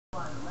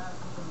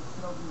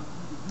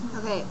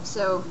Okay,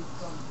 so,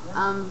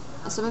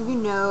 as some of you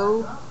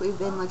know, we've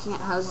been looking at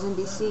houses in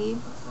BC.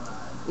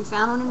 We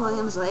found one in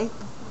Williams Lake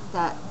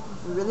that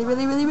we really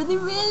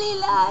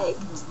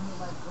liked.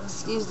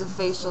 Excuse the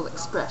facial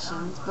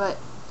expressions, but,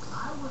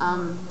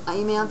 I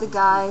emailed the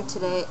guy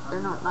today, or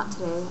no, not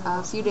today,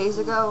 a few days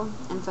ago,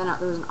 and found out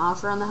there was an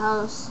offer on the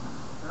house.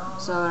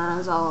 So I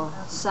was all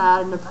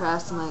sad and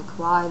depressed and like,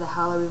 why the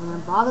hell are we even going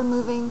to bother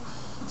moving?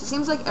 So it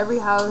seems like every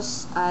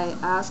house I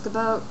ask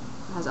about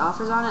has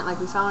offers on it. Like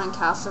we found one in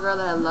Castlegar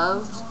that I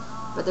loved,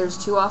 but there's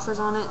 2 offers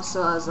on it,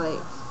 so I was like,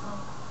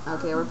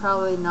 okay, we're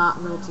probably not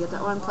able to get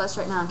that one. Plus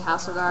right now in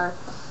Castlegar,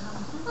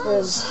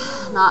 there's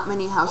not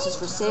many houses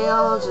for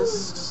sale,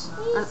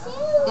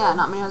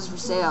 not many houses for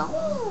sale,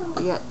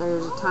 but yet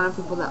there's a ton of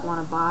people that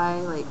want to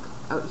buy, like,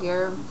 out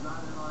here.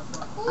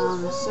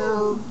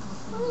 So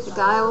the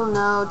guy will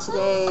know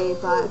today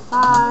by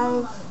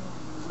 5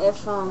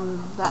 if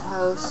that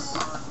house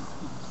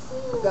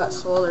got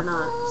sold or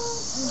not.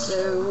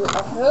 So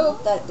I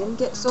hope that it didn't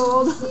get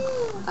sold.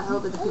 I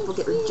hope that the people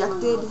get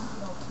rejected,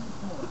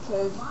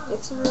 because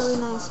it's a really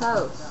nice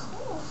house.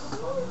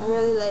 I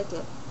really like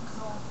it.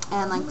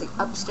 And like the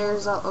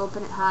upstairs I'll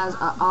open, it has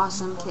an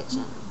awesome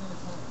kitchen.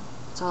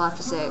 That's all I have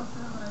to say.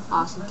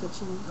 Awesome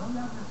kitchen.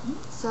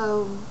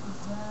 So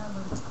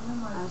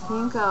I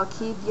think I'll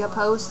keep you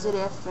posted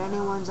if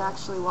anyone's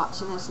actually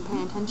watching this and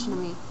paying attention to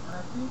me.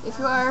 If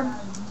you are,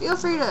 feel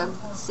free to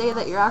say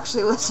that you're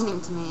actually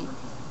listening to me.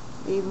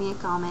 Leave me a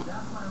comment.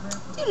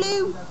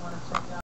 Toodaloo!